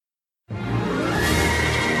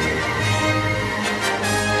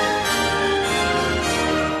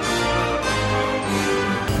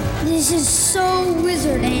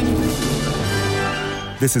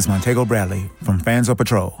This is Montego Bradley from Fans of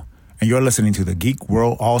Patrol, and you're listening to the Geek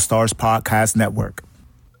World All-Stars Podcast Network.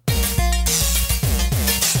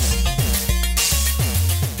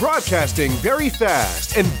 Broadcasting very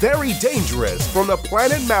fast and very dangerous from the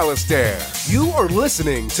planet Malastare. You are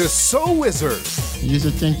listening to So Wizard.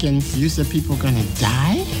 You're thinking people gonna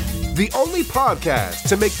die? The only podcast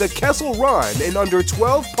to make the Kessel Run in under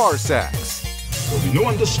 12 parsecs. There'll be no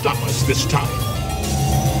one to stop us this time.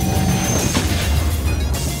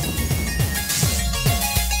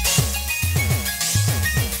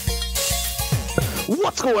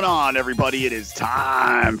 What's going on, everybody? It is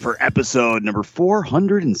time for episode number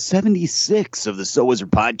 476 of the So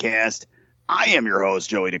Wizard Podcast. I am your host,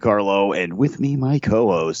 Joey DiCarlo, and with me, my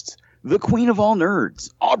co-hosts, the queen of all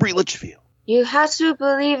nerds, Aubrey Litchfield. You have to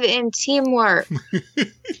believe in teamwork.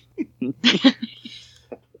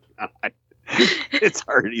 It's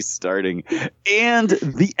already starting. And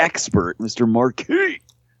the expert, Mr.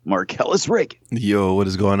 Marcellus Reagan. Yo, what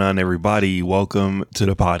is going on, everybody? Welcome to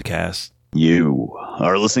the podcast. You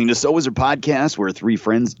are listening to So Wizard Podcast, where three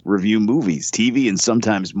friends review movies, TV, and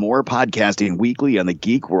sometimes more, podcasting weekly on the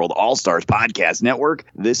Geek World All-Stars Podcast Network.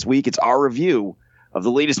 This week, it's our review of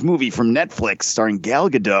the latest movie from Netflix starring Gal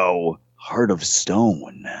Gadot, Heart of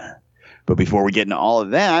Stone. But before we get into all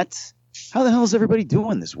of that, how the hell is everybody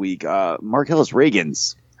doing this week? Marcellus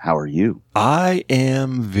Reagans, how are you? I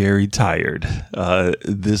am very tired.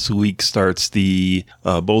 This week starts the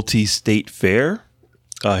Bolte State Fair.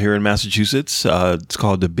 Here in Massachusetts. It's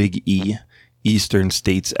called the Big E, Eastern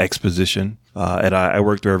States Exposition. And I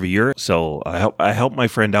work there every year. So I help my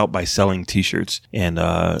friend out by selling T-shirts. And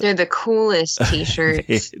they're the coolest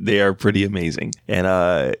T-shirts. they are pretty amazing.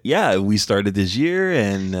 And yeah, we started this year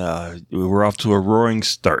and we're off to a roaring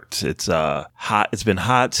start. It's hot. It's been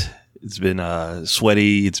hot. It's been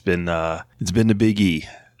sweaty. It's been the Big E.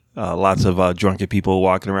 Lots of drunken people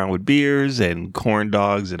walking around with beers and corn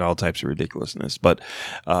dogs and all types of ridiculousness. But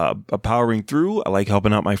powering through, I like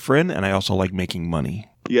helping out my friend, and I also like making money.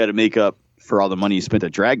 You got to make up for all the money you spent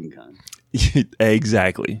at Dragon Con.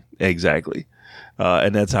 Exactly.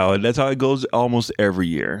 And that's how it goes almost every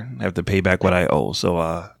year. I have to pay back what I owe.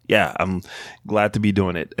 So yeah, I'm glad to be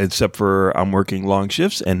doing it, except for I'm working long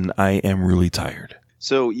shifts, and I am really tired.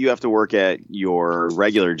 So you have to work at your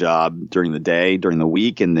regular job during the day, during the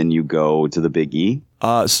week, and then you go to the Big E?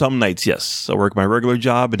 Some nights, yes. I work my regular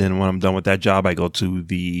job, and then when I'm done with that job, I go to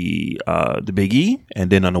the Big E. And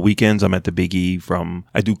then on the weekends, I'm at the Big E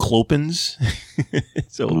I do clopens.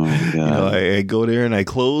 So I go there and I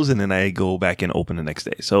close, and then I go back and open the next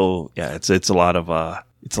day. So yeah, it's a lot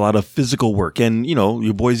of physical work, and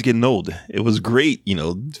your boy's getting old. It was great,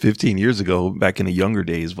 15 years ago, back in the younger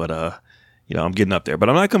days, but I'm getting up there, but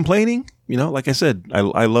I'm not complaining. Like I said,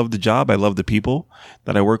 I love the job. I love the people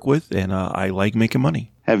that I work with, and I like making money.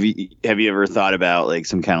 Have you ever thought about like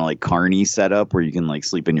some kind of like carny setup where you can like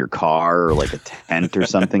sleep in your car or like a tent or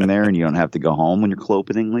something there, and you don't have to go home when you're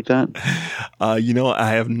clopening like that? I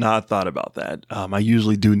have not thought about that. I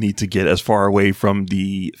usually do need to get as far away from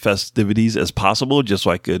the festivities as possible, just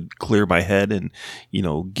so I could clear my head and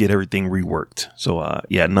get everything reworked. So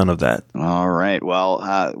yeah, none of that. All right.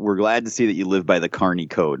 Well, we're glad to see that you live by the carny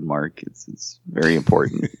code, Mark. It's very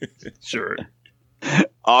important. Sure.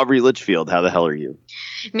 Aubrey Litchfield, how the hell are you?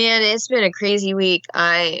 Man, it's been a crazy week.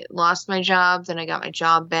 I lost my job, then I got my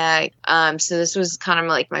job back. So this was kind of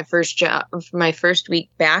like my first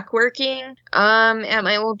week back working at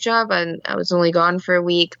my old job. I was only gone for a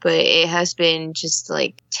week, but it has been just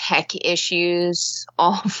like tech issues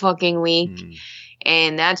all fucking week.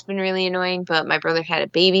 And that's been really annoying. But my brother had a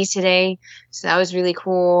baby today, so that was really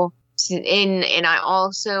cool. And I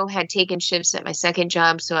also had taken shifts at my second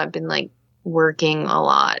job, so I've been like working a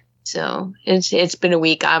lot. So it's been a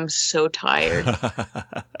week. I'm so tired.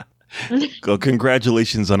 Well,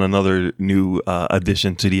 congratulations on another new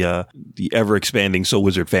addition to the ever expanding So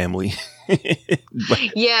Wizard family.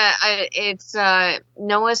 Yeah, it's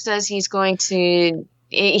Noah says he's going to.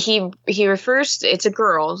 He refers. It's a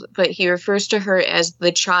girl, but he refers to her as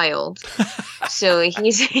the child. So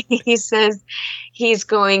he says he's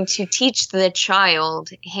going to teach the child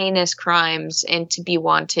heinous crimes and to be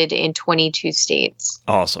wanted in 22 states.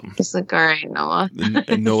 Awesome. It's like, all right, Noah.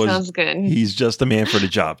 Noah sounds good. He's just the man for the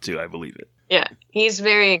job too. I believe it. Yeah, he's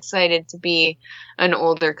very excited to be an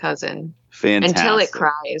older cousin. Fantastic. Until it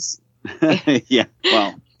cries. Yeah.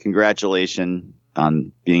 Well, congratulations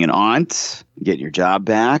on being an aunt, getting your job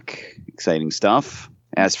back. Exciting stuff.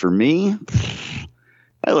 As for me,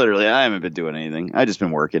 I haven't been doing anything. I've just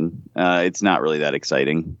been working. It's not really that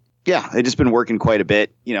exciting. Yeah, I've just been working quite a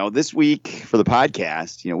bit. This week for the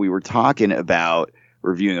podcast, we were talking about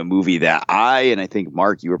reviewing a movie that and I think,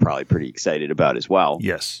 Mark, you were probably pretty excited about as well.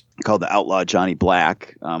 Yes. Called The Outlaw Johnny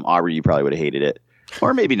Black. Aubrey, you probably would have hated it.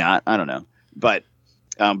 Or maybe not. I don't know. But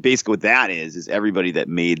basically what that is everybody that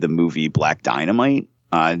made the movie Black Dynamite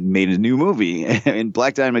made a new movie. And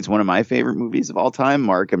Black Dynamite's one of my favorite movies of all time.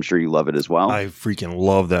 Mark, I'm sure you love it as well. I freaking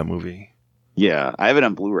love that movie. Yeah, I have it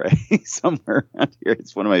on Blu-ray somewhere around here.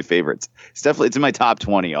 It's one of my favorites. It's in my top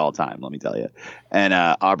 20 all time, let me tell you. And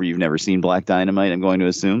Aubrey, you've never seen Black Dynamite, I'm going to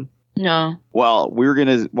assume? No. Well, we were going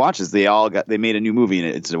to watch this. They made a new movie,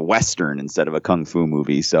 and it's a Western instead of a Kung Fu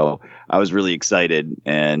movie. So I was really excited,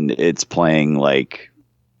 and it's playing like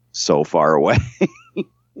so far away.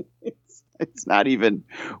 It's not even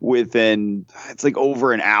within. It's like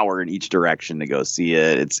over an hour in each direction to go see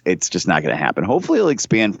it. It's just not going to happen. Hopefully, it'll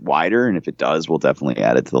expand wider, and if it does, we'll definitely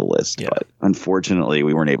add it to the list. Yeah. But unfortunately,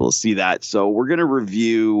 we weren't able to see that. So we're going to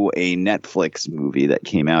review a Netflix movie that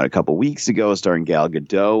came out a couple weeks ago, starring Gal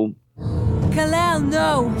Gadot. Kalel,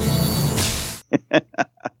 no.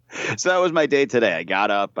 So that was my day today. I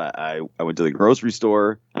got up. I went to the grocery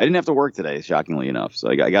store. I didn't have to work today, shockingly enough. So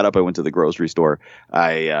I got up. I went to the grocery store.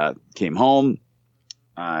 I came home.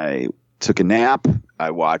 I took a nap.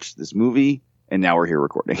 I watched this movie. And now we're here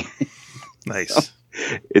recording. Nice. So,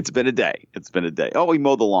 it's been a day. Oh, we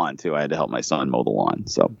mowed the lawn, too. I had to help my son mow the lawn.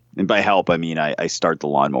 So, and by help, I mean I start the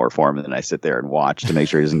lawnmower for him, and then I sit there and watch to make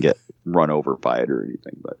sure he doesn't get run over by it or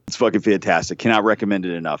anything. But it's fucking fantastic. Cannot recommend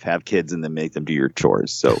it enough. Have kids and then make them do your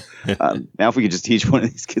chores. So now if we could just teach one of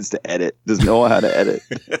these kids to edit, doesn't know how to edit.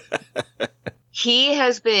 He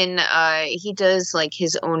has been, he does like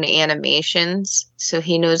his own animations. So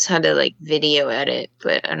he knows how to like video edit,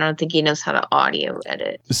 but I don't think he knows how to audio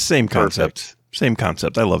edit. Same concept. Perfect. Same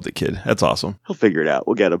concept. I love the kid. That's awesome. He'll figure it out.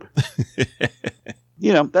 We'll get him.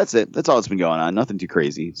 That's it. That's all that's been going on. Nothing too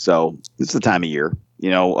crazy. So it's the time of year.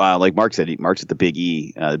 Like Mark said, Mark's at the Big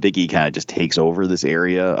E. The Big E kind of just takes over this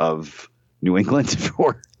area of New England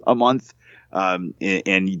for a month. And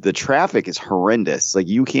the traffic is horrendous. Like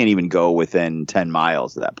you can't even go within 10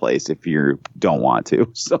 miles of that place if you don't want to.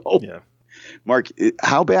 So, yeah. Mark,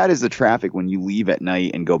 how bad is the traffic when you leave at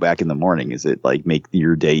night and go back in the morning? Is it like make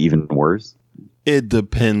your day even worse? It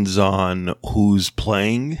depends on who's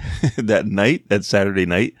playing that Saturday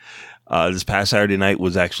night. This past Saturday night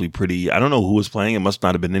was actually pretty. I don't know who was playing. It must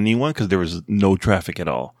not have been anyone because there was no traffic at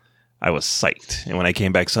all. I was psyched. And when I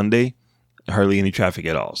came back Sunday, hardly any traffic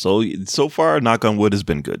at all. So far, knock on wood, has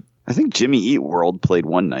been good. I think Jimmy Eat World played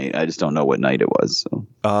one night. I just don't know what night it was. So.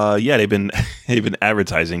 Yeah, they've been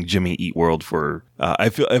advertising Jimmy Eat World for.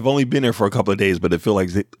 I've only been there for a couple of days, but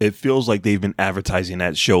it feels like they've been advertising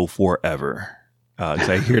that show forever. Because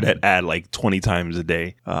I hear that ad like 20 times a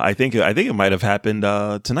day. I think it might have happened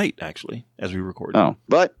tonight, actually, as we record. Oh,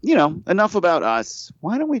 but enough about us.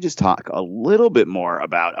 Why don't we just talk a little bit more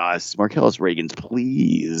about us? Marcellus Reagans,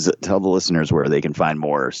 please tell the listeners where they can find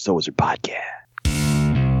more So Is Her Podcast.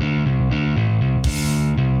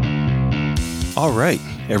 All right,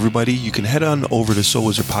 everybody, you can head on over to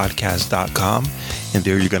soisherpodcast.com, and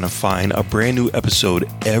there you're going to find a brand new episode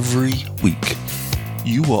every week.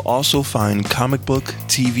 You will also find comic book,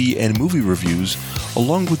 TV, and movie reviews,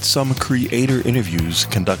 along with some creator interviews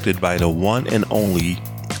conducted by the one and only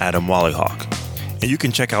Adam Wallyhawk. And you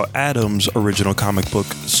can check out Adam's original comic book,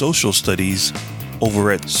 Social Studies, over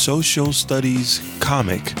at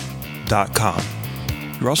socialstudiescomic.com.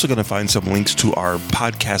 You're also going to find some links to our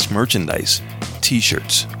podcast merchandise,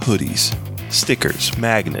 t-shirts, hoodies, stickers,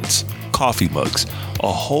 magnets, coffee mugs,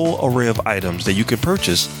 a whole array of items that you can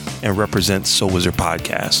purchase and represent So Is Her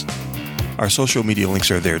Podcast. Our social media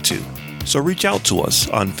links are there too. So reach out to us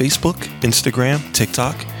on Facebook, Instagram,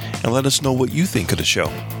 TikTok, and let us know what you think of the show.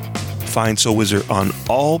 Find So Is Her on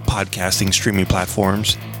all podcasting streaming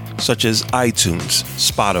platforms such as iTunes,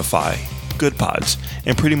 Spotify, GoodPods,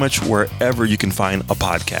 and pretty much wherever you can find a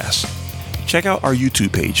podcast. Check out our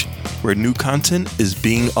YouTube page where new content is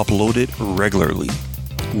being uploaded regularly.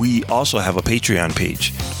 We also have a Patreon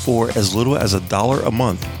page. For as little as $1 a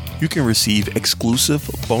month, you can receive exclusive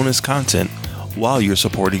bonus content while you're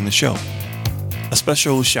supporting the show. A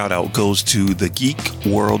special shout out goes to the Geek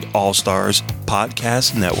World All-Stars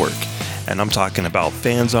Podcast Network. And I'm talking about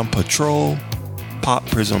Fans on Patrol, Pop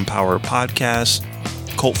Prism Power Podcast,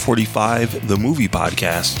 Cult 45, the movie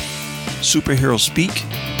podcast, Superhero Speak,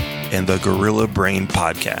 and the Gorilla Brain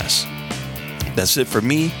podcast. That's it for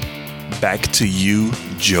me. Back to you,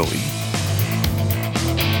 Joey.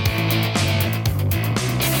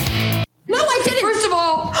 No, I didn't. First of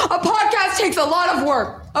all, a podcast takes a lot of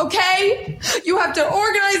work, okay? You have to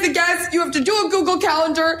organize the guests, you have to do a Google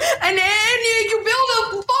Calendar, and then you build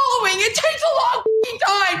a following. It takes a long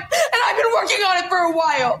time, and I've been working on it for a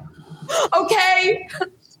while, okay?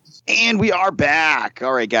 And we are back.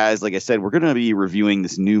 All right, guys. Like I said, we're going to be reviewing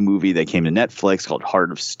this new movie that came to Netflix called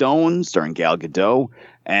Heart of Stone, starring Gal Gadot.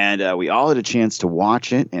 And we all had a chance to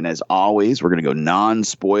watch it. And as always, we're going to go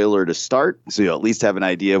non-spoiler to start, so you'll at least have an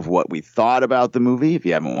idea of what we thought about the movie if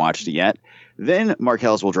you haven't watched it yet. Then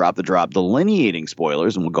Marcellus will drop delineating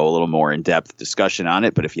spoilers, and we'll go a little more in-depth discussion on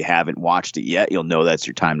it. But if you haven't watched it yet, you'll know that's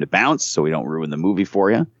your time to bounce, so we don't ruin the movie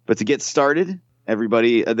for you. But to get started,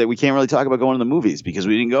 everybody, that we can't really talk about going to the movies because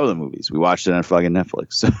we didn't go to the movies. We watched it on fucking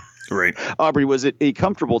Netflix. So. Right. Aubrey, was it a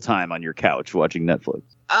comfortable time on your couch watching Netflix?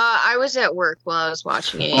 I was at work while I was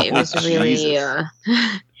watching it. It was really,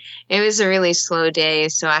 it was a really slow day,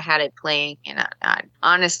 so I had it playing. And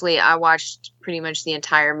honestly, I watched pretty much the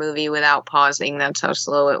entire movie without pausing. That's how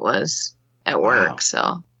slow it was at work. Wow.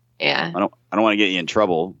 So, yeah. I don't want to get you in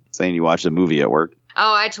trouble saying you watched a movie at work.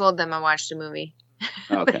 Oh, I told them I watched a movie.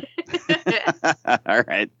 Okay. All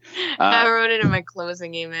right. I wrote it in my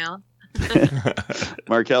closing email.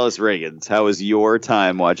 Marcellus Reagans, how was your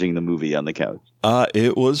time watching the movie on the couch?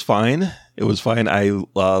 It was fine. It was fine. I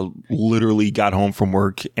literally got home from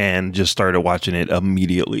work and just started watching it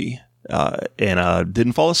immediately. And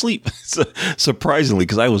didn't fall asleep, surprisingly,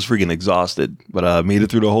 because I was freaking exhausted. But made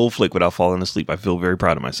it through the whole flick without falling asleep. I feel very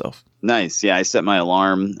proud of myself. Nice. Yeah, I set my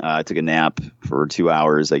alarm. I took a nap for 2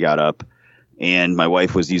 hours. I got up. And my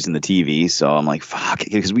wife was using the TV, so I'm like, fuck,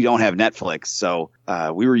 because we don't have Netflix. So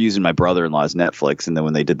we were using my brother-in-law's Netflix, and then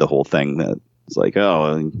when they did the whole thing, that it's like,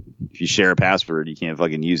 oh, if you share a password, you can't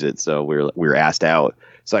fucking use it. So we were asked out.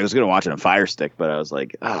 So I was going to watch it on Fire Stick, but I was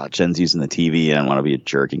like, Jen's using the TV, and I don't want to be a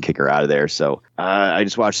jerk and kick her out of there. So I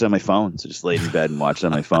just watched it on my phone. So just laid in bed and watched it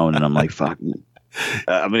on my phone, and I'm like, fuck.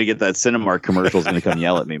 I'm going to get that Cinemark commercial's going to come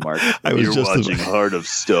yell at me, Mark. You're watching Heart of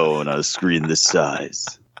Stone on a screen this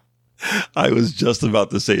size. I was just about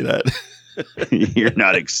to say that. You're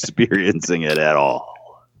not experiencing it at all.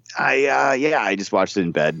 I just watched it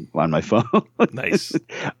in bed on my phone. Nice.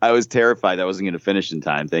 I was terrified I wasn't going to finish in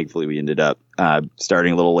time. Thankfully, we ended up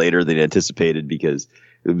starting a little later than anticipated because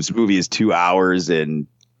this movie is 2 hours and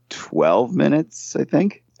 12 minutes, I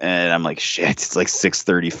think. And I'm like, shit, it's like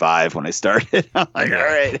 6:35 when I started. I'm like, all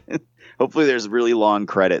right. Hopefully there's really long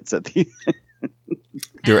credits at the end.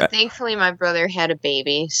 Thankfully, my brother had a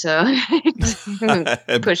baby, so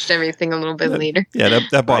pushed everything a little bit later. Yeah,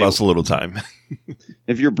 that bought us a little time.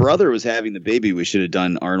 If your brother was having the baby, we should have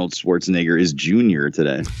done Arnold Schwarzenegger is Junior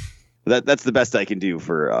today. That's the best I can do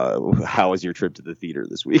for how was your trip to the theater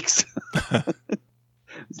this week? So.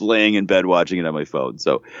 Laying in bed watching it on my phone.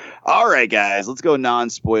 So, all right, guys, let's go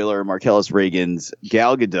non-spoiler. Marcellus Reagans,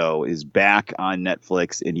 Gal Gadot is back on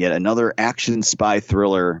Netflix in yet another action spy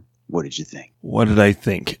thriller. What did you think? What did I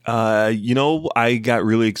think? I got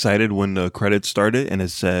really excited when the credits started and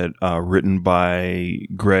it said written by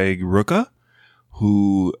Greg Rucka,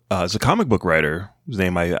 who is a comic book writer, whose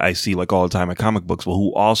name I see like all the time in comic books, but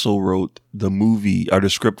who also wrote the movie or the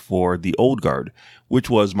script for The Old Guard, which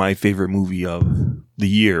was my favorite movie of the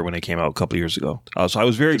year when it came out a couple of years ago. So I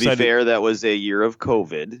was very excited. To be fair, that was a year of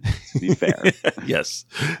COVID. To be fair. Yes,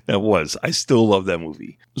 that was. I still love that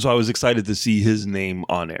movie. So I was excited to see his name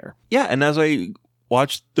on air. Yeah, and as I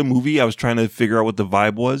watched the movie, I was trying to figure out what the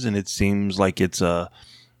vibe was, and it seems like it's a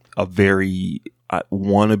very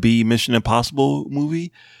wannabe Mission Impossible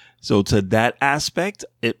movie. So to that aspect,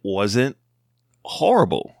 it wasn't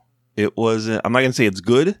horrible. It wasn't. I'm not gonna say it's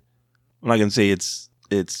good. I'm not gonna say it's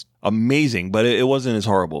amazing, but it wasn't as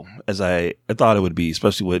horrible as I thought it would be,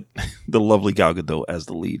 especially with the lovely Gal Gadot as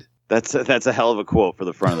the lead. That's a hell of a quote for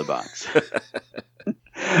the front of the box.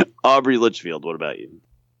 Aubrey Litchfield, what about you?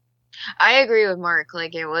 I agree with Mark.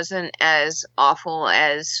 Like, it wasn't as awful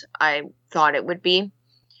as I thought it would be.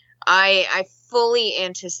 I fully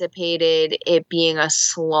anticipated it being a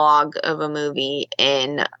slog of a movie,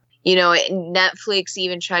 and Netflix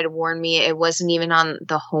even tried to warn me it wasn't even on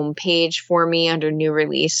the homepage for me under new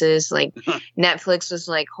releases. Like, Netflix was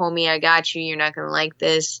like, homie, I got you. You're not going to like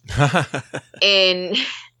this. And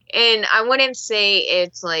I wouldn't say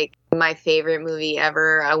it's like my favorite movie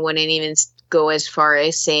ever. I wouldn't even go as far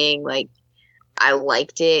as saying like I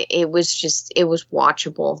liked it. It was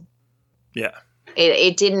watchable. Yeah.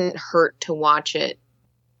 It didn't hurt to watch it.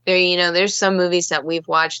 There's some movies that we've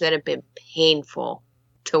watched that have been painful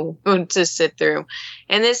to sit through,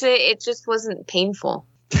 and it just wasn't painful.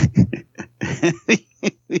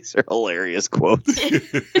 These are hilarious quotes.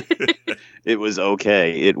 It was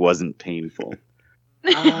okay. It wasn't painful.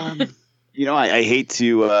 I hate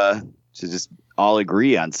to to just all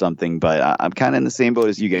agree on something, but I'm kind of in the same boat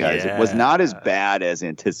as you guys. Yeah. It was not as bad as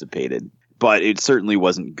anticipated, but it certainly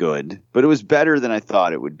wasn't good. But it was better than I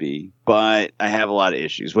thought it would be. But I have a lot of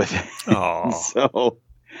issues with it. Oh. So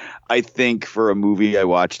I think for a movie I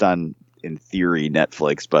watched on, in theory,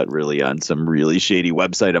 Netflix, but really on some really shady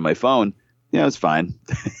website on my phone, yeah, it's fine.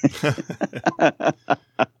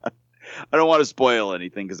 I don't want to spoil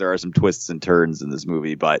anything because there are some twists and turns in this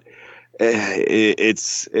movie, but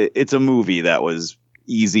it's a movie that was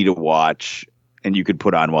easy to watch and you could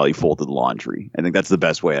put on while you folded laundry. I think that's the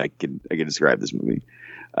best way I can describe this movie.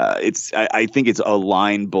 I think it's a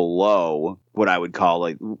line below what I would call,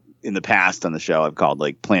 like, in the past on the show, I've called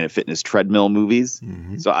like Planet Fitness treadmill movies.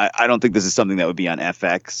 Mm-hmm. So I don't think this is something that would be on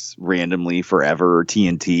FX randomly forever, or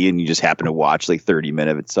TNT, and you just happen to watch like 30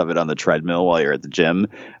 minutes of it on the treadmill while you're at the gym,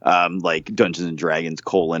 like Dungeons and Dragons: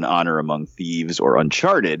 Honor Among Thieves or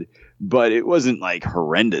Uncharted. But it wasn't like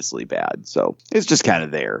horrendously bad. So it's just kind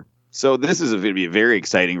of there. So this is going to be a very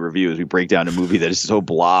exciting review as we break down a movie that is so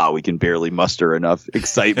blah we can barely muster enough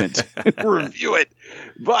excitement to review it.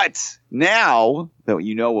 But now that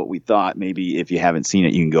you know what we thought, maybe if you haven't seen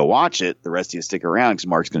it, you can go watch it. The rest of you stick around because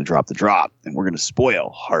Mark's going to drop the drop, and we're going to spoil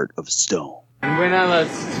Heart of Stone. And we're not allowed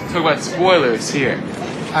to talk about spoilers here.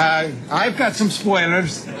 I've got some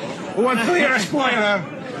spoilers. Who wants to hear a spoiler?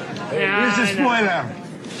 Here's a spoiler.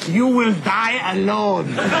 You will die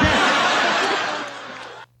alone.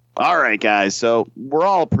 All right, guys. So we're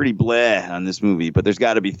all pretty bleh on this movie, but there's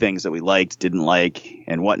got to be things that we liked, didn't like,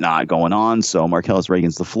 and whatnot going on. So Marcellus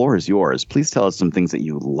Reagans, the floor is yours. Please tell us some things that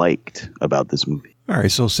you liked about this movie. All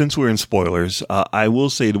right. So since we're in spoilers, I will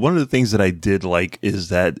say one of the things that I did like is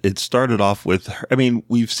that it started off with, I mean,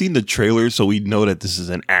 we've seen the trailer, so we know that this is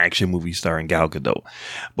an action movie starring Gal Gadot.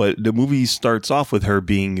 But the movie starts off with her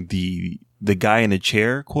being the guy in a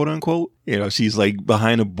chair, quote unquote. You know, she's like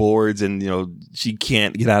behind the boards and, you know, she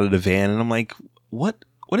can't get out of the van. And I'm like, what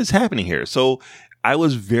is happening here? So I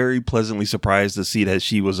was very pleasantly surprised to see that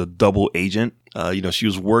she was a double agent. You know, she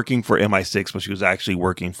was working for MI6, but she was actually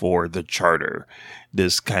working for the Charter,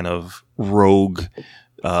 this kind of rogue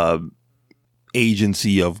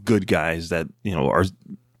agency of good guys that, you know, are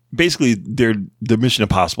basically they're the Mission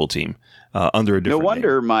Impossible team. Under a different No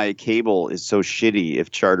wonder name. My cable is so shitty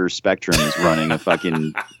if Charter Spectrum is running a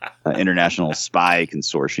fucking international spy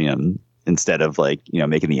consortium instead of, like, you know,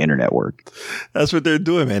 making the internet work. That's what they're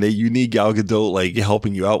doing, man. You need Gal Gadot like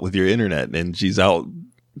helping you out with your internet, and she's out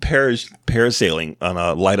parasailing on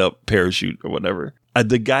a light up parachute or whatever.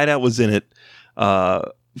 The guy that was in it,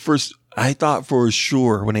 first I thought for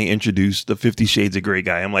sure when they introduced the 50 Shades of Grey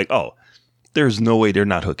guy, I'm like, oh, there's no way they're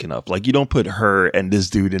not hooking up. Like, you don't put her and this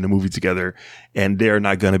dude in a movie together and they're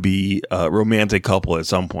not going to be a romantic couple at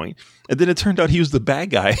some point. And then it turned out he was the bad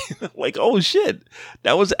guy. Like, oh shit,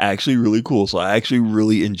 that was actually really cool. So I actually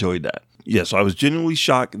really enjoyed that. Yeah. So I was genuinely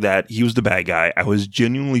shocked that he was the bad guy. I was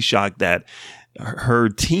genuinely shocked that her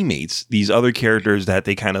teammates, these other characters that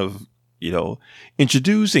they kind of, you know,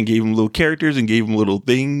 introduced and gave them little characters and gave them little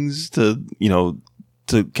things to, you know,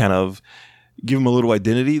 to kind of give them a little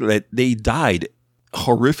identity, that they died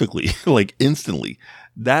horrifically, like instantly.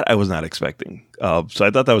 That I was not expecting. So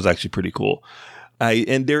I thought that was actually pretty cool.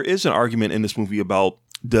 And there is an argument in this movie about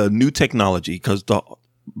the new technology, because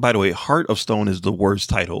by the way, Heart of Stone is the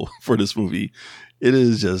worst title for this movie. It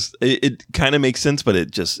is just, it kind of makes sense, but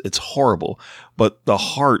it's horrible. But the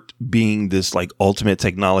heart being this like ultimate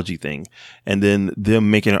technology thing, and then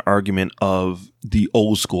them making an argument of the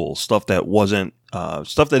old school stuff that wasn't,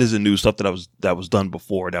 stuff that isn't new, stuff that was done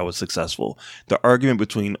before that was successful. The argument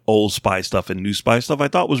between old spy stuff and new spy stuff, I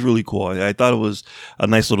thought was really cool. I thought it was a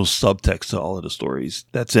nice little subtext to all of the stories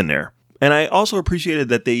that's in there. And I also appreciated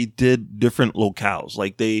that they did different locales.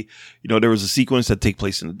 Like there was a sequence that takes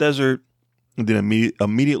place in the desert, and then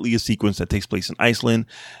immediately a sequence that takes place in Iceland.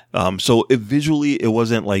 So visually, it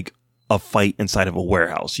wasn't like a fight inside of a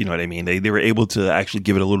warehouse. You know what I mean? They were able to actually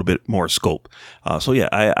give it a little bit more scope. So yeah,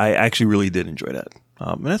 I actually really did enjoy that.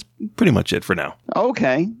 And that's pretty much it for now.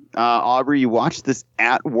 Okay. Aubrey, you watched this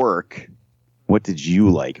at work. What did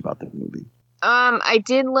you like about the movie? I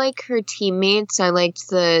did like her teammates. I liked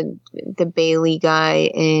the Bailey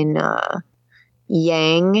guy in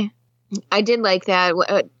Yang. I did like that.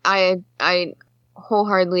 I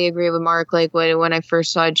wholeheartedly agree with Mark. Like when I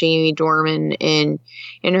first saw Jamie Dornan in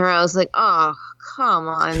her, I was like, oh, come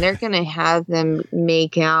on. They're going to have them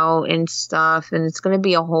make out and stuff, and it's going to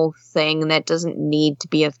be a whole thing that doesn't need to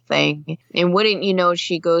be a thing. And wouldn't you know,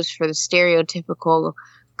 she goes for the stereotypical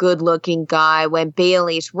good-looking guy when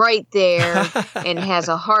Bailey's right there and has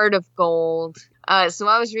a heart of gold. So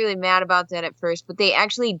I was really mad about that at first, but they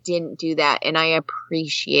actually didn't do that, and I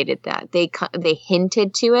appreciated that. They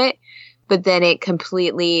hinted to it, but then it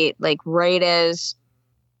completely, like, right as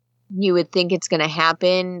you would think it's going to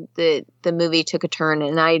happen, the movie took a turn,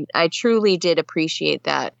 and I truly did appreciate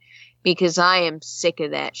that, because I am sick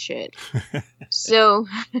of that shit. So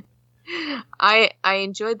I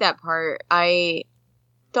enjoyed that part. I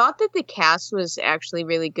thought that the cast was actually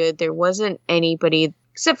really good. There wasn't anybody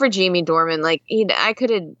except for Jamie Dornan. Like, he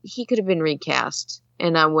could have been recast,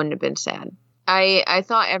 and I wouldn't have been sad. I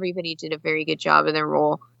thought everybody did a very good job in their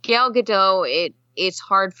role. Gal Gadot, it's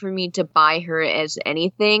hard for me to buy her as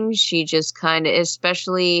anything. She just kind of,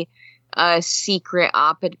 especially a secret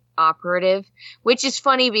operative, which is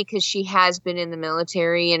funny because she has been in the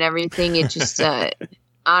military and everything. It just, I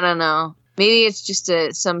don't know. Maybe it's just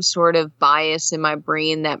some sort of bias in my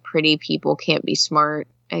brain that pretty people can't be smart,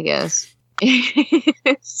 I guess.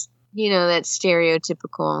 You know, that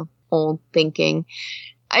stereotypical old thinking.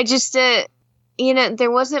 I just, you know,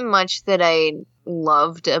 there wasn't much that I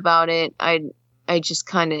loved about it. I just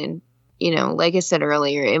kind of, you know, like I said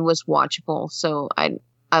earlier, it was watchable, so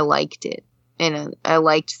I liked it, and I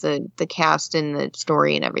liked the cast and the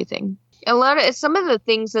story and everything. Some of the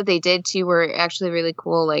things that they did too were actually really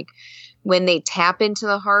cool, like when they tap into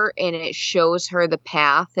the heart and it shows her the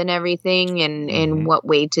path and everything and what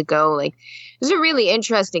way to go. Like, it's a really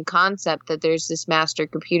interesting concept that there's this master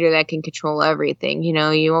computer that can control everything. You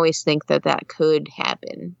know, you always think that could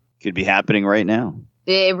happen. Could be happening right now.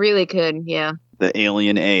 It really could, yeah. The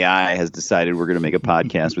alien AI has decided we're going to make a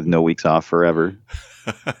podcast with no weeks off forever.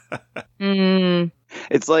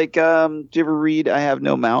 It's like, do you ever read I Have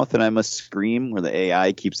No Mouth and I Must Scream, where the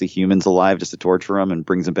AI keeps the humans alive just to torture them and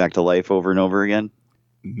brings them back to life over and over again?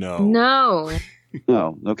 No.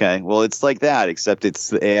 Oh, okay. Well, it's like that, except it's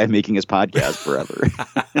the AI making his podcast forever.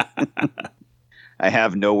 I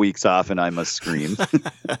have no weeks off and I must scream.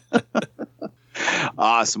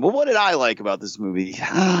 Awesome. Well, what did I like about this movie?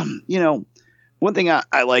 You know, one thing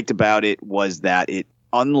I liked about it was that it,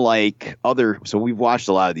 unlike other, so we've watched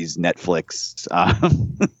a lot of these Netflix,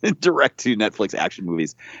 direct to Netflix action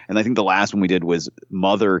movies. And I think the last one we did was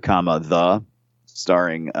Mother, The,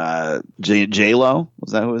 starring J-Lo.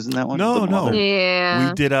 Was that who was in that one? No. Yeah.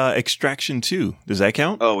 We did Extraction 2. Does that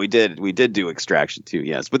count? Oh, we did do Extraction 2,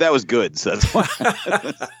 yes. But that was good, so that's why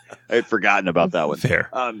I had forgotten about that one. Fair.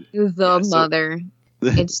 Mother.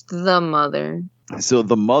 It's The Mother. So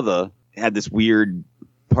The Mother had this weird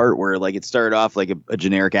part where, like, it started off like a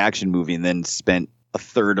generic action movie and then spent a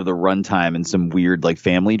third of the runtime in some weird, like,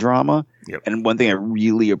 family drama. Yep. And one thing I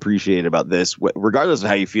really appreciate about this, regardless of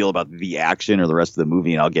how you feel about the action or the rest of the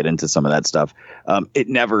movie, and I'll get into some of that stuff, it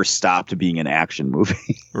never stopped being an action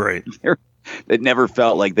movie. Right. It never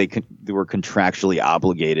felt like they were contractually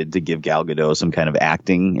obligated to give Gal Gadot some kind of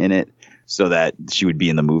acting in it so that she would be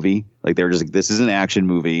in the movie. Like, they were just like, this is an action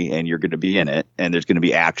movie and you're going to be in it, and there's going to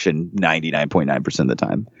be action 99.9% of the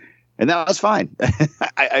time. And that was fine.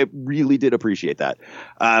 I really did appreciate that.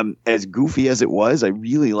 As goofy as it was, I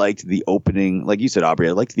really liked the opening. Like you said, Aubrey,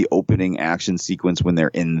 I liked the opening action sequence when they're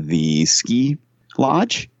in the ski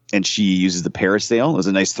lodge and she uses the parasail. It was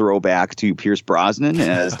a nice throwback to Pierce Brosnan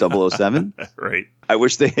as 007. Right. I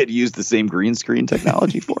wish they had used the same green screen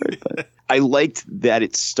technology for it. But I liked that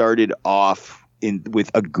it started off with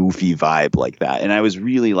a goofy vibe like that. And I was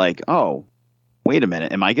really like, oh, wait a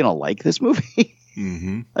minute. Am I going to like this movie?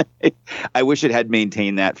 Mm-hmm. I wish it had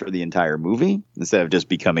maintained that for the entire movie instead of just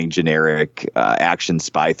becoming generic action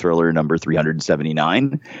spy thriller number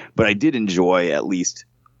 379. But I did enjoy, at least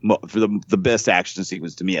for the best action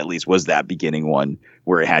sequence to me, at least, was that beginning one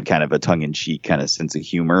where it had kind of a tongue-in-cheek kind of sense of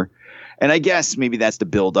humor. And I guess maybe that's to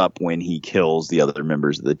build up when he kills the other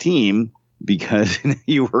members of the team, because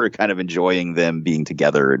you were kind of enjoying them being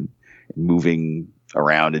together and moving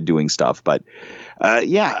around and doing stuff. But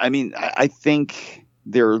yeah, I mean, I think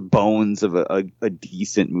there are bones of a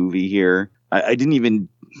decent movie here. I don't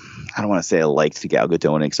want to say I liked Gal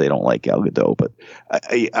Gadot because I don't like Gal Gadot, but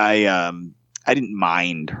I didn't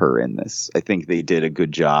mind her in this. I think they did a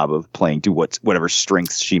good job of playing to whatever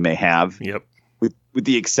strengths she may have. Yep. With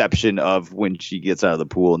the exception of when she gets out of the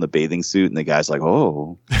pool in the bathing suit and the guy's like,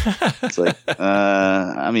 oh, it's like,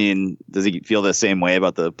 I mean, does he feel the same way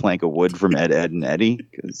about the plank of wood from Ed, Edd and Eddy?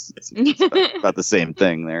 Because it's about the same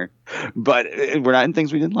thing there. But we're not in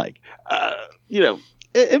things we didn't like. You know,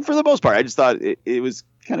 and for the most part, I just thought it was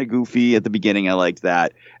kind of goofy at the beginning. I liked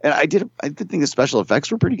that. And I did think the special effects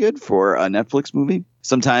were pretty good for a Netflix movie.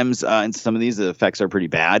 Sometimes in some of these, the effects are pretty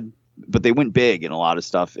bad. But they went big in a lot of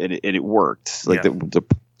stuff, and it worked. Like the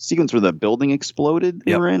sequence where the building exploded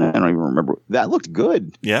they were in, I don't even remember. That looked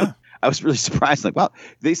good. Yeah. I was really surprised. Like, wow,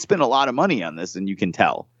 they spent a lot of money on this, and you can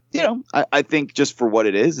tell. You know, I think just for what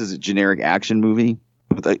it is a generic action movie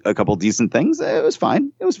with a couple decent things. It was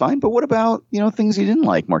fine. But what about, things you didn't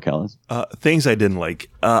like, Marcellus? Things I didn't like.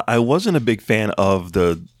 I wasn't a big fan of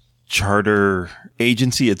the charter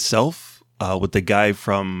agency itself, with the guy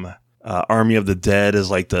from Army of the Dead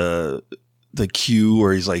as like the Q,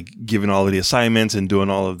 where he's like giving all of the assignments and doing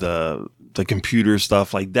all of the computer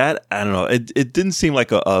stuff like that. I don't know. It didn't seem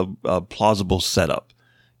like a plausible setup.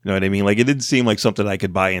 You know what I mean? Like, it didn't seem like something I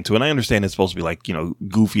could buy into. And I understand it's supposed to be like,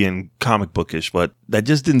 goofy and comic bookish, but that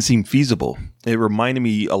just didn't seem feasible. It reminded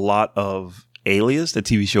me a lot of Alias, the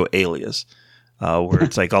TV show Alias, where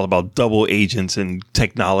it's like all about double agents and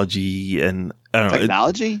technology and I don't know.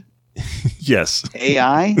 Technology? Yes.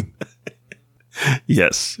 AI?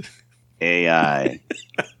 Yes. AI.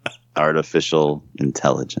 Artificial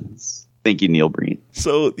intelligence. Thank you, Neil Breen.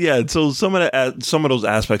 So yeah, so some of those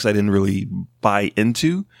aspects I didn't really buy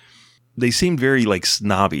into. They seemed very like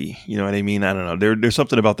snobby. You know what I mean? I don't know. There's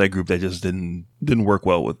something about that group that just didn't work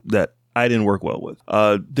well with. That I didn't work well with.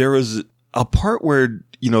 There was a part where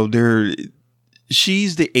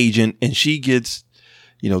she's the agent and she gets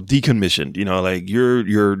decommissioned. Like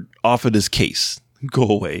you're off of this case. Go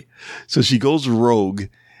away. So she goes rogue.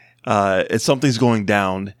 Something's going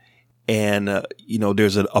down. And,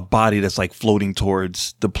 there's a body that's like floating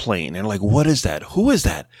towards the plane. And like, what is that? Who is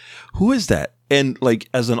that? Who is that? And like,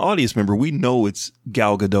 as an audience member, we know it's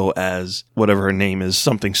Gal Gadot as whatever her name is,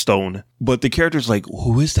 something Stone. But the character's like,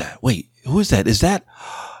 who is that? Wait, who is that? Is that?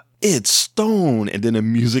 It's Stone. And then the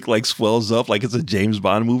music like swells up like it's a James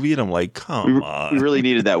Bond movie. And I'm like, come on. We really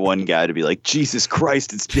needed that one guy to be like, Jesus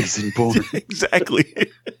Christ, it's Jason Bourne.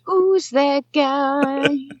 Exactly. Who's that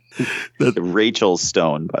guy? Rachel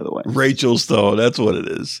Stone, by the way. Rachel Stone. That's what it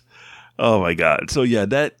is. Oh, my God. So, yeah,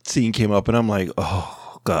 that scene came up and I'm like,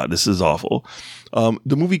 oh, God, this is awful.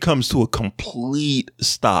 The movie comes to a complete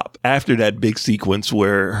stop after that big sequence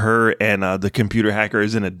where her and the computer hacker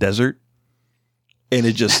is in a desert. And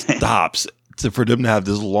it just stops for them to have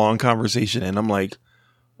this long conversation. And I'm like,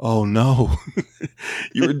 oh, no,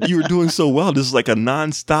 you were doing so well. This is like a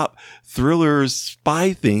nonstop thriller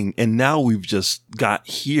spy thing. And now we've just got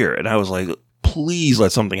here. And I was like, please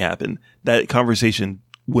let something happen. That conversation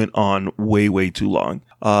went on way, way too long.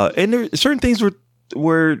 And there are certain things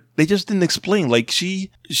where they just didn't explain. Like she's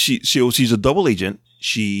a double agent.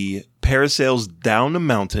 She parasails down the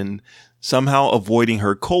mountain, somehow avoiding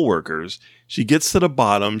her coworkers. She gets to the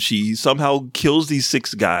bottom. She somehow kills these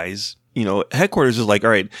 6 guys. Headquarters is like, all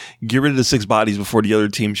right, get rid of the 6 bodies before the other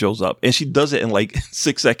team shows up. And she does it in like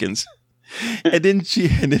 6 seconds. And then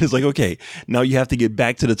it's like, okay, now you have to get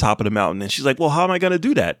back to the top of the mountain. And she's like, well, how am I going to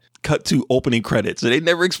do that? Cut to opening credits. And they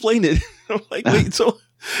never explained it. I'm like, wait, so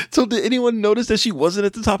did anyone notice that she wasn't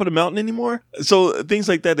at the top of the mountain anymore? So things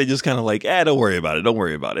like that, they just kind of like, don't worry about it. Don't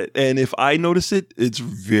worry about it. And if I notice it, it's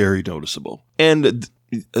very noticeable. And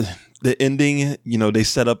the ending, they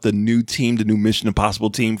set up the new team, the new Mission Impossible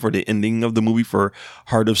team for the ending of the movie for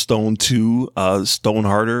Heart of Stone 2, Stone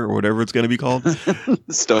Harder or whatever it's going to be called.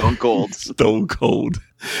 Stone Cold. Stone Cold.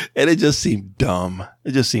 And it just seemed dumb.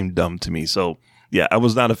 It just seemed dumb to me. So yeah, I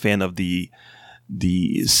was not a fan of the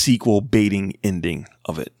sequel baiting ending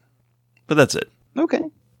of it. But that's it. Okay.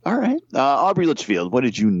 All right. Aubrey Litchfield, what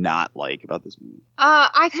did you not like about this movie?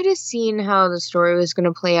 I could have seen how the story was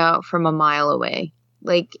going to play out from a mile away.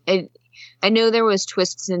 Like, I know there was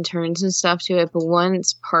twists and turns and stuff to it, but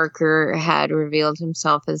once Parker had revealed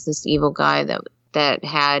himself as this evil guy that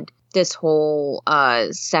had this whole like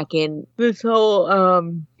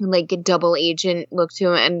a double agent look to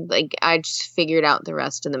him, and like I just figured out the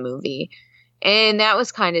rest of the movie. And that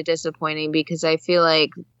was kind of disappointing because I feel like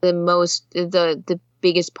the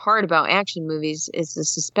biggest part about action movies is the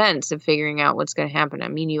suspense of figuring out what's going to happen. I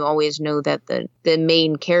mean, you always know that the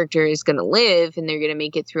main character is going to live and they're going to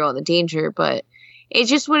make it through all the danger, but it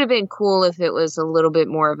just would have been cool if it was a little bit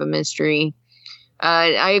more of a mystery.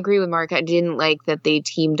 I agree with Mark. I didn't like that they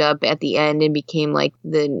teamed up at the end and became like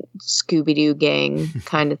the Scooby-Doo gang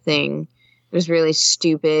kind of thing. It was really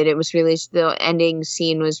stupid. The ending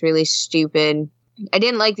scene was really stupid. I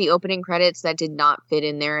didn't like the opening credits. That did not fit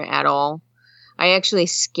in there at all. I actually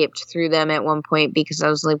skipped through them at one point because I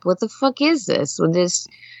was like, what the fuck is this? This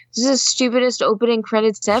is the stupidest opening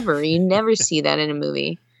credits ever. You never see that in a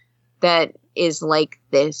movie that is like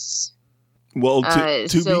this. Well,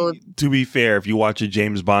 to be fair, if you watch a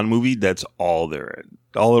James Bond movie, that's all there.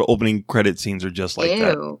 All the opening credit scenes are just like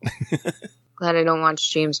that. Glad I don't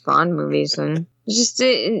watch James Bond movies. And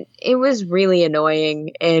it was really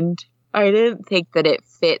annoying. And I didn't think that it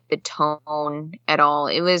fit the tone at all.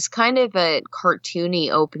 It was kind of a cartoony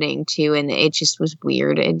opening too, and it just was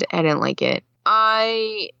weird. I didn't like it.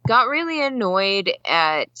 I got really annoyed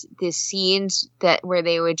at the scenes where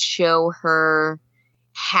they would show her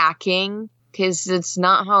hacking, because it's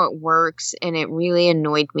not how it works, and it really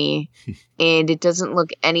annoyed me. And it doesn't look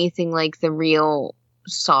anything like the real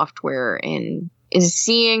software. And is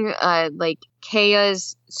seeing like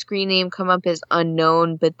Kaya's screen name come up as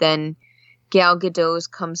unknown, but then Gal Gadot's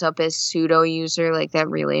comes up as pseudo user, like that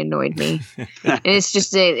really annoyed me. And it's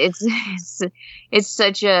just it's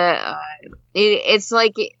such a it's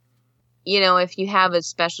like, you know, if you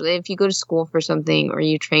go to school for something or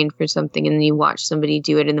you train for something and then you watch somebody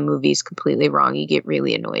do it in the movies completely wrong, you get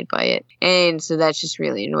really annoyed by it. And so that just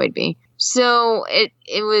really annoyed me. So it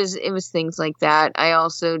was things like that.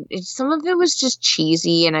 Some of it was just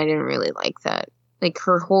cheesy, and I didn't really like that. Like,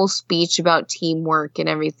 her whole speech about teamwork and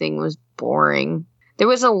everything was boring. There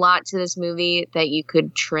was a lot to this movie that you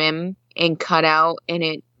could trim and cut out, and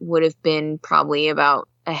it would have been probably about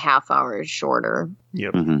a half hour shorter.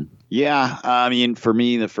 Yep. Mm-hmm. Yeah. I mean, for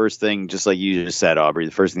me, the first thing, just like you just said, Aubrey,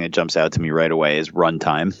 the first thing that jumps out to me right away is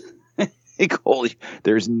runtime. Like,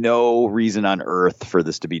 there's no reason on earth for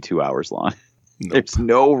this to be 2 hours long. Nope. There's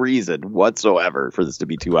no reason whatsoever for this to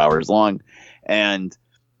be 2 hours long. And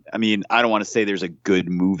I mean, I don't want to say there's a good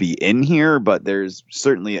movie in here, but there's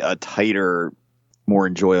certainly a tighter, more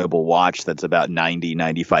enjoyable watch that's about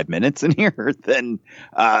 95 minutes in here than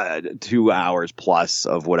 2 hours plus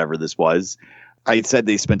of whatever this was. I said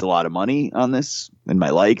they spent a lot of money on this in my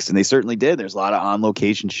likes, and they certainly did. There's a lot of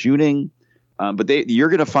on-location shooting, but you're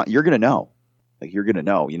gonna know. Like, you're gonna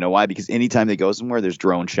know. You know why? Because anytime they go somewhere, there's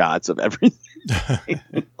drone shots of everything.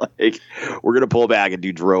 Like, we're gonna pull back and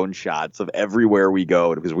do drone shots of everywhere we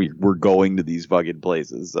go because we're going to these fucking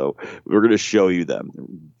places. So we're gonna show you them.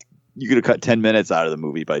 You could have cut 10 minutes out of the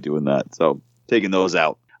movie by doing that. So taking those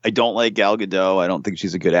out. I don't like Gal Gadot. I don't think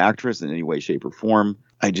she's a good actress in any way, shape, or form.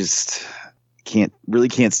 I just can't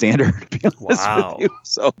stand her, to be honest with you.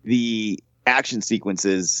 So the action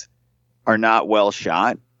sequences are not well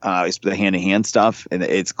shot. It's the hand-to-hand stuff, and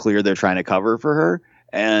it's clear they're trying to cover for her.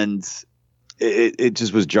 And it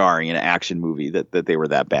just was jarring in an action movie that they were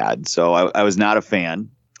that bad. So I was not a fan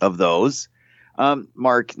of those.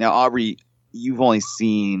 Mark, now Aubrey, you've only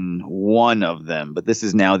seen one of them, but this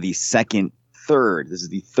is now this is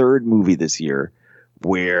the third movie this year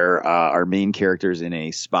where our main characters in a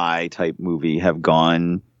spy type movie have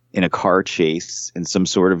gone in a car chase in some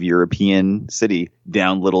sort of European city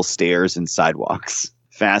down little stairs and sidewalks.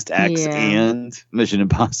 Fast X and Mission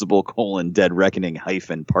Impossible: Dead Reckoning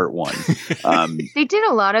Part 1. They did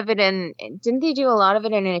a lot of it didn't they do a lot of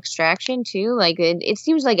it in Extraction too? Like, it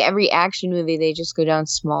seems like every action movie they just go down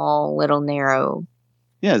small, little, narrow.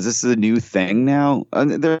 Yeah, is this a new thing now?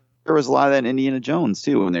 There was a lot of that in Indiana Jones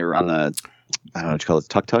too when they were on the, I don't know what you call it,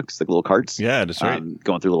 tuk-tuks, like little carts. Yeah, that's right.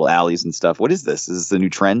 Going through little alleys and stuff. What is this? Is this a new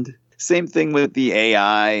trend? Same thing with the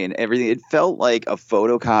AI and everything. It felt like a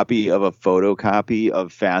photocopy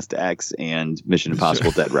of Fast X and Mission Impossible: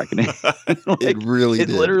 Dead Reckoning. It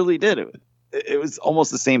literally did. It was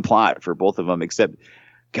almost the same plot for both of them, except,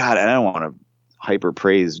 God, I don't want to hyper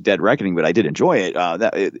praise Dead Reckoning, but I did enjoy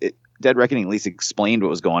it. Dead Reckoning at least explained what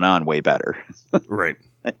was going on way better. Right.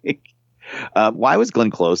 Why was Glenn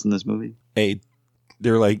Close in this movie? Hey,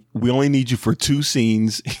 they're like, we only need you for 2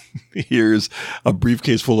 scenes. Here's a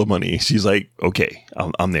briefcase full of money. She's like, okay,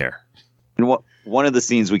 I'm there. And one of the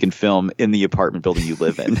scenes we can film in the apartment building you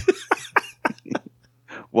live in.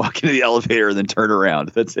 Walk into the elevator and then turn around.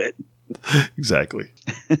 That's it. Exactly.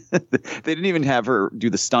 They didn't even have her do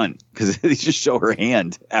the stunt because they just show her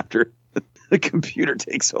hand after the computer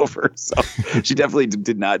takes over. So she definitely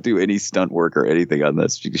did not do any stunt work or anything on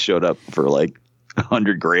this. She showed up for like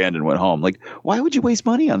 $100,000 and went home. Like, why would you waste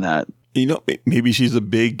money on that? You know, maybe she's a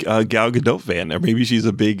big Gal Gadot fan, or maybe she's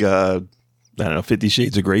a big, 50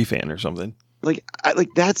 Shades of Grey fan or something. Like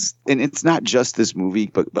that's, and it's not just this movie,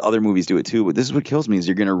 but other movies do it too. But this is what kills me is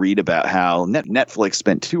you're going to read about how Netflix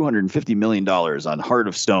spent $250 million on Heart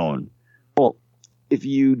of Stone. Well, if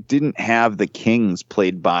you didn't have the Kings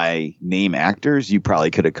played by name actors, you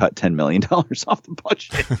probably could have cut $10 million off the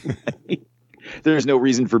budget. There's no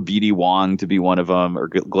reason for B.D. Wong to be one of them or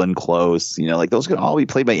Glenn Close. You know, like those could all be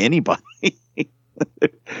played by anybody.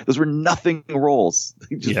 Those were nothing roles.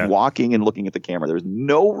 Just walking and looking at the camera. There was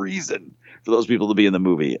no reason for those people to be in the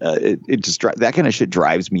movie. It just that kind of shit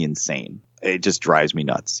drives me insane. It just drives me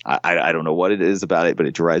nuts. I don't know what it is about it, but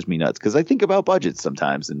it drives me nuts because I think about budgets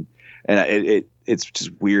sometimes, and it's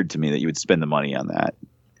just weird to me that you would spend the money on that.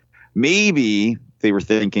 Maybe they were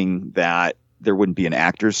thinking that there wouldn't be an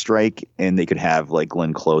actor's strike and they could have like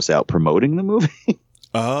Glenn Close out promoting the movie.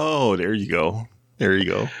 Oh, there you go. There you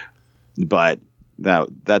go. But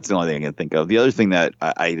that's the only thing I can think of. The other thing that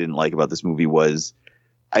I didn't like about this movie was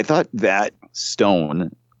I thought that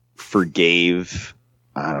Stone forgave,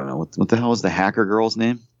 I don't know, what the hell was the hacker girl's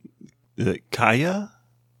name? Kaya?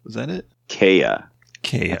 Was that it? Kaya.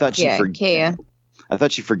 Kaya. I thought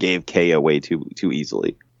she forgave Kaya way too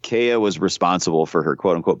easily. Kaya was responsible for her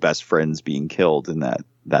quote unquote best friends being killed in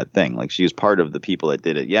that thing. Like she was part of the people that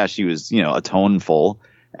did it. Yeah, she was, atoneful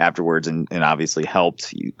afterwards and obviously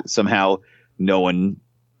helped. Somehow no one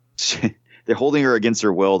they're holding her against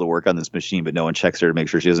her will to work on this machine, but no one checks her to make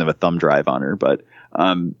sure she doesn't have a thumb drive on her. But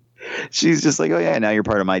she's just like, oh yeah, now you're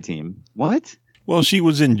part of my team. What? Well, she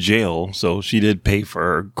was in jail, so she did pay for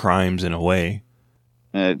her crimes in a way.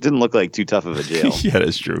 It didn't look like too tough of a jail. Yeah,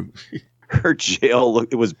 that's true. Her jail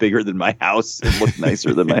it was bigger than my house. It looked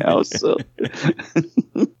nicer than my house. So.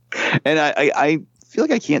 And I feel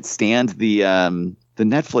like I can't stand the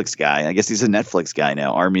Netflix guy. I guess he's a Netflix guy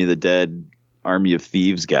now. Army of the Dead, Army of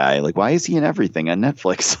Thieves guy. Like, why is he in everything on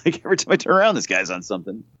Netflix? Like every time I turn around, this guy's on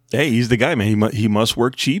something. Hey, he's the guy, man. He must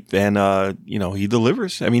work cheap, and he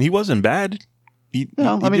delivers. I mean, he wasn't bad. He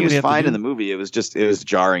was fine in the movie. It was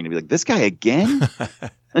jarring to be like, this guy again.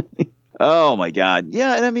 Oh my God.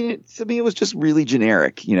 Yeah. And to me, it was just really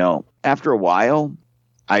generic. After a while,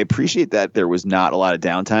 I appreciate that there was not a lot of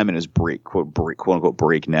downtime and it was quote unquote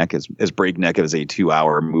breakneck as breakneck as a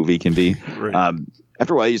 2-hour movie can be. Right.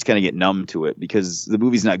 After a while, you just kind of get numb to it because the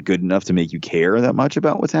movie's not good enough to make you care that much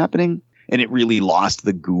about what's happening. And it really lost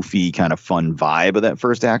the goofy kind of fun vibe of that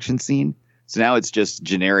first action scene. So now it's just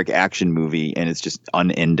generic action movie and it's just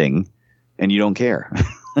unending and you don't care.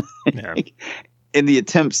 Yeah. And the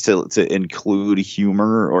attempts to include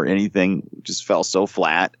humor or anything just fell so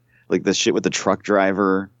flat. Like the shit with the truck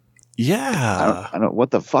driver. Yeah. I don't know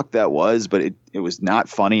what the fuck that was, but it was not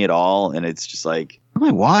funny at all. And it's just like, what am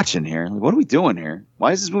I watching here? Like, what are we doing here? Why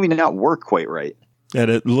does this movie not work quite right? Yeah,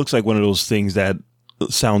 it looks like one of those things that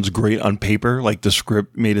sounds great on paper. Like the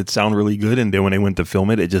script made it sound really good. And then when they went to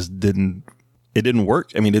film it, it just didn't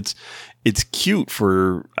work. I mean, it's cute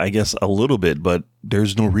for, I guess, a little bit, but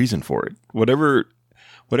there's no reason for it. Whatever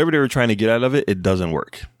they were trying to get out of it, it doesn't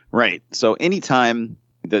work. Right. So anytime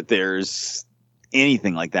that there's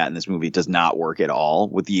anything like that in this movie, it does not work at all,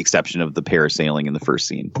 with the exception of the parasailing in the first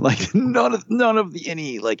scene. Like none of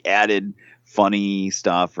any like added funny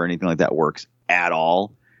stuff or anything like that works at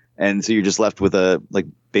all. And so you're just left with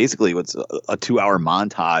basically what's a 2-hour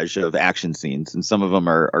montage of action scenes, and some of them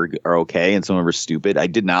are okay, and some of them are stupid. I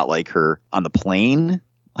did not like her on the plane.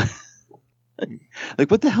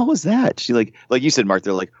 Like, what the hell was that? She like you said, Mark.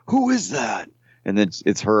 They're like, who is that? And then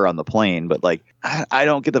it's her on the plane. But like, I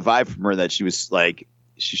don't get the vibe from her that she was like,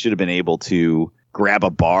 she should have been able to grab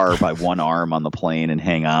a bar by one arm on the plane and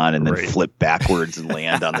hang on, and then flip backwards and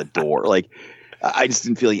land on the door. Like, I just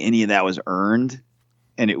didn't feel like any of that was earned.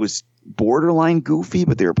 And it was borderline goofy,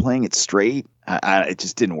 but they were playing it straight. It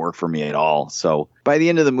just didn't work for me at all. So by the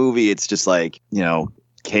end of the movie, it's just like,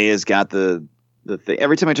 Kaya's got the thing.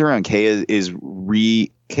 Every time I turn around, Kaya is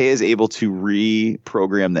able to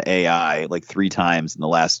reprogram the AI like 3 times in the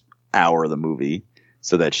last hour of the movie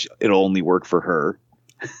so that it'll only work for her.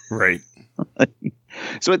 Right.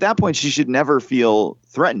 So at that point, she should never feel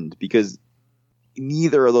threatened because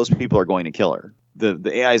neither of those people are going to kill her.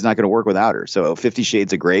 The AI is not going to work without her. So 50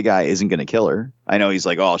 Shades of Grey guy isn't going to kill her. I know he's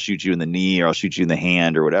like, oh, I'll shoot you in the knee or I'll shoot you in the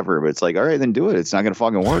hand or whatever. But it's like, all right, then do it. It's not going to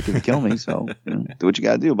fucking work if you kill me. So do what you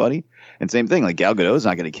got to do, buddy. And same thing, like Gal Gadot's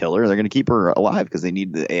not going to kill her. They're going to keep her alive because they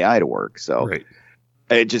need the AI to work. So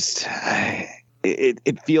it just,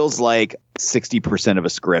 it feels like 60% of a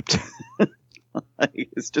script.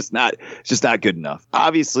 It's just not good enough.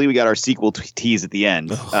 Obviously, we got our sequel tease at the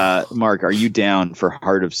end. Mark, are you down for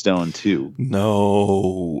Heart of Stone 2?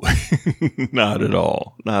 No, not at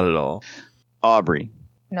all. Not at all. Aubrey?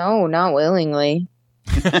 No, not willingly.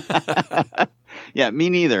 Yeah, me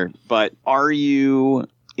neither. But are you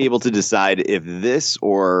able to decide if this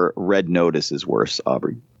or Red Notice is worse,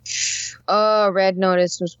 Aubrey? Oh, Red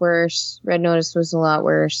Notice was worse. Red Notice was a lot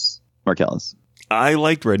worse. Marcellus? I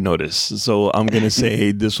liked Red Notice, so I'm going to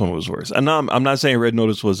say this one was worse. And I'm not saying Red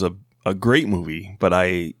Notice was a great movie, but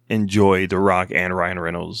I enjoyed The Rock and Ryan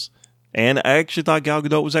Reynolds. And I actually thought Gal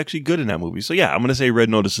Gadot was actually good in that movie. So yeah, I'm going to say Red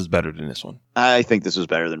Notice is better than this one. I think this was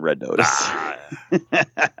better than Red Notice.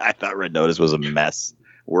 I thought Red Notice was a mess.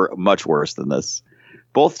 Much worse than this.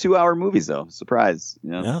 Both 2-hour movies, though. Surprise.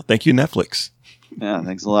 Yeah, thank you, Netflix. Yeah,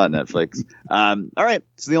 thanks a lot, Netflix. All right,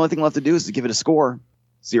 so the only thing left to do is to give it a score.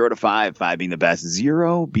 0 to 5, 5 being the best,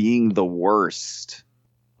 0 being the worst.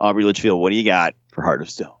 Aubrey Litchfield, what do you got for Heart of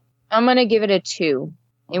Stone? I'm going to give it a 2.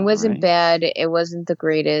 It wasn't bad. It wasn't the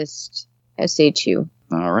greatest. I say 2.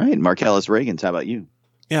 All right. Marcellus Reagans, how about you?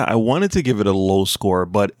 Yeah, I wanted to give it a low score,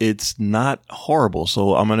 but it's not horrible.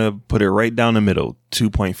 So I'm going to put it right down the middle,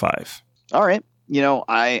 2.5. All right. You know,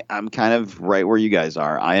 I'm kind of right where you guys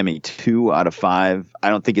are. I am a 2 out of 5. I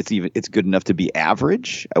don't think it's good enough to be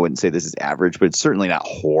average. I wouldn't say this is average, but it's certainly not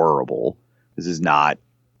horrible. This is not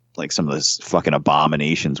like some of those fucking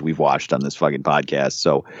abominations we've watched on this fucking podcast.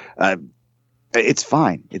 So it's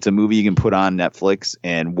fine. It's a movie you can put on Netflix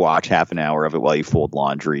and watch half an hour of it while you fold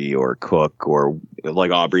laundry or cook or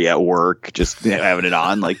like Aubrey at work, just having it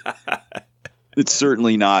on. Like, it's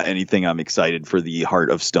certainly not anything I'm excited for the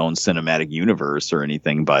Heart of Stone cinematic universe or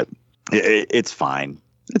anything, but it's fine.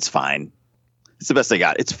 It's fine. It's the best I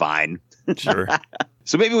got. It's fine. Sure.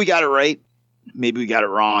 So maybe we got it right. Maybe we got it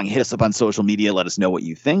wrong. Hit us up on social media. Let us know what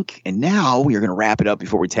you think. And now we are going to wrap it up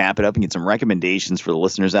before we tap it up and get some recommendations for the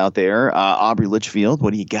listeners out there. Aubrey Litchfield,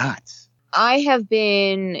 what do you got? I have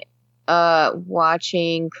been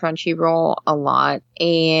watching Crunchyroll a lot.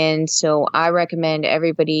 And so I recommend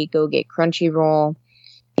everybody go get Crunchyroll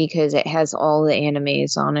because it has all the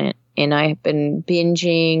animes on it. And I've been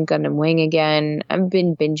binging Gundam Wing again. I've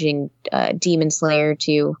been binging Demon Slayer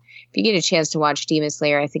too. If you get a chance to watch Demon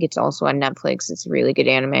Slayer, I think it's also on Netflix. It's a really good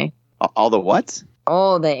anime. All the what?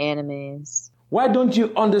 All the animes. Why don't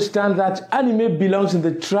you understand that anime belongs in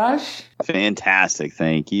the trash? Fantastic.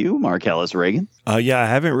 Thank you, Marcellus Reagan. Yeah, I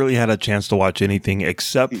haven't really had a chance to watch anything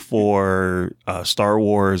except for Star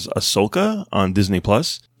Wars Ahsoka on Disney+.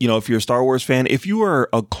 You know, if you're a Star Wars fan, if you are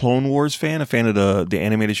a Clone Wars fan, a fan of the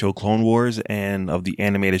animated show Clone Wars and of the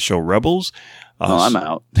animated show Rebels, I'm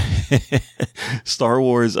out. Star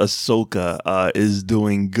Wars Ahsoka is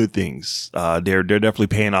doing good things. They're definitely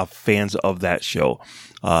paying off fans of that show,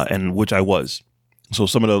 and which I was. So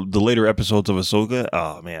some of the later episodes of Ahsoka,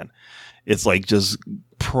 oh man, it's like just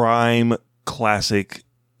prime classic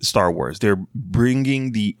Star Wars. They're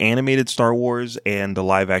bringing the animated Star Wars and the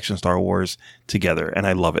live action Star Wars together, and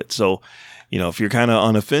I love it. So, you know, if you're kind of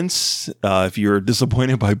on a fence, if you're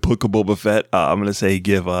disappointed by Book of Boba Fett, I'm going to say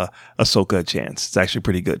give Ahsoka a chance. It's actually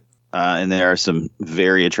pretty good. And there are some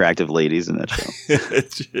very attractive ladies in that show.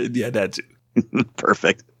 Yeah, that too.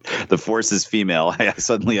 Perfect. The Force is female. I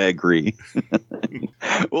agree.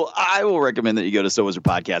 Well, I will recommend that you go to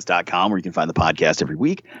SoWizardPodcast.com where you can find the podcast every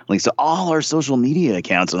week. Links to all our social media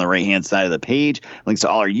accounts on the right-hand side of the page. Links to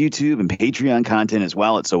all our YouTube and Patreon content as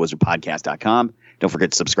well at SoWizardPodcast.com. Don't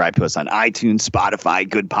forget to subscribe to us on iTunes, Spotify,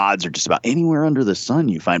 Good Pods, or just about anywhere under the sun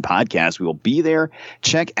you find podcasts. We will be there.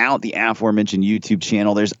 Check out the aforementioned YouTube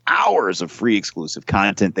channel. There's hours of free exclusive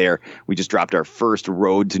content there. We just dropped our first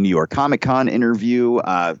Road to New York Comic Con interview.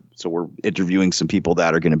 So we're interviewing some people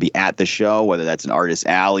that are going to be at the show, whether that's an Artist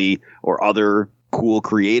Alley or other cool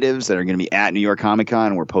creatives that are going to be at New York Comic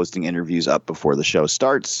Con. We're posting interviews up before the show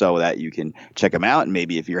starts so that you can check them out. And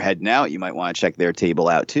maybe if you're heading out, you might want to check their table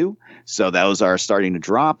out too. So those are starting to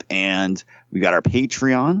drop. And we got our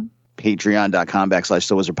Patreon,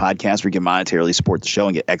 patreon.com/SoWizardPodcast, where you can monetarily support the show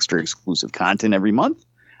and get extra exclusive content every month.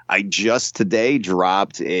 I just today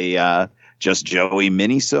dropped a Just Joey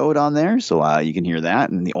mini-sode on there. So you can hear that.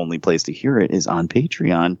 And the only place to hear it is on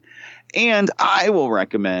Patreon. And I will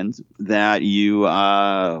recommend that you,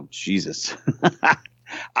 I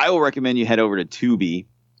will recommend you head over to Tubi,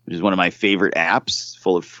 which is one of my favorite apps,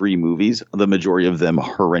 full of free movies. The majority of them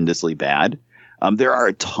horrendously bad. There are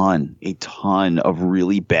a ton of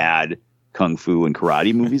really bad kung fu and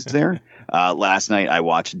karate movies there. Last night I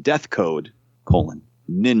watched Death Code,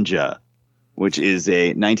 Ninja, which is a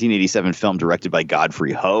 1987 film directed by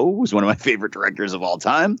Godfrey Ho, who's one of my favorite directors of all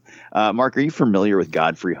time. Mark, are you familiar with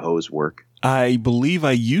Godfrey Ho's work? I believe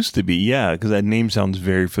I used to be, yeah, because that name sounds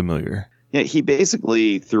very familiar. Yeah, he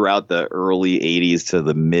basically, throughout the early 80s to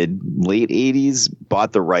the late 80s,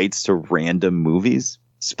 bought the rights to random movies,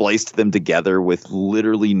 spliced them together with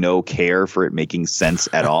literally no care for it making sense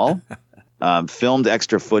at all, filmed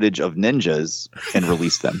extra footage of ninjas, and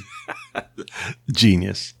released them.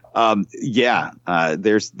 Genius. They're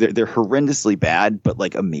horrendously bad, but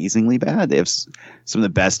like amazingly bad. They have some of the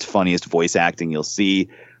best, funniest voice acting you'll see.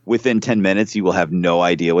 Within 10 minutes, you will have no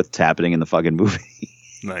idea what's happening in the fucking movie.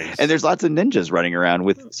 Nice. And there's lots of ninjas running around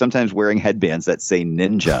with sometimes wearing headbands that say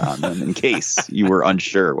ninja on them in case you were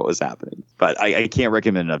unsure what was happening. But I can't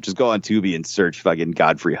recommend enough. Just go on Tubi and search fucking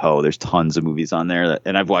Godfrey Ho. There's tons of movies on there,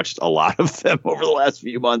 and I've watched a lot of them over the last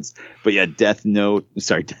few months. But yeah, Death Note. It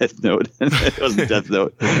wasn't Death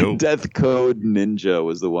Note. Nope. Death Code Ninja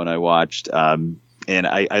was the one I watched. And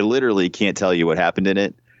I literally can't tell you what happened in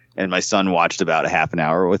it And my son watched about a half an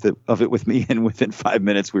hour of it with me. And within 5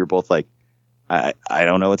 minutes, we were both like, I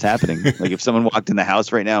don't know what's happening. Like if someone walked in the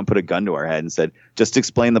house right now and put a gun to our head and said, just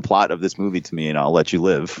explain the plot of this movie to me and I'll let you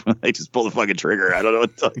live. They just pull the fucking trigger. I don't know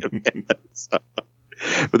what to tell you. So,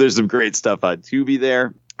 but there's some great stuff on Tubi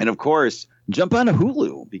there. And of course, jump on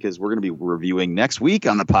Hulu because we're going to be reviewing next week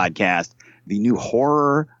on the podcast the new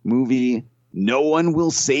horror movie No One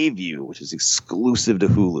Will Save You, which is exclusive to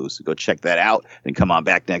Hulu. So go check that out and come on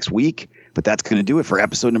back next week. But that's going to do it for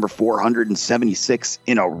episode number 476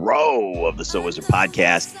 in a row of the So Wizard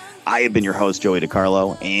podcast. I have been your host, Joey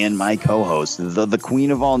DiCarlo, and my co-host, the queen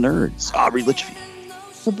of all nerds, Aubrey Litchfield.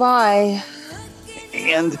 Goodbye.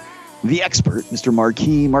 And the expert, Mr.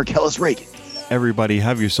 Marquis Marcellus Reagan. Everybody,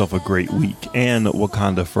 have yourself a great week and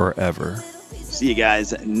Wakanda forever. See you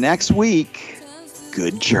guys next week.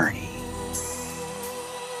 Good journey.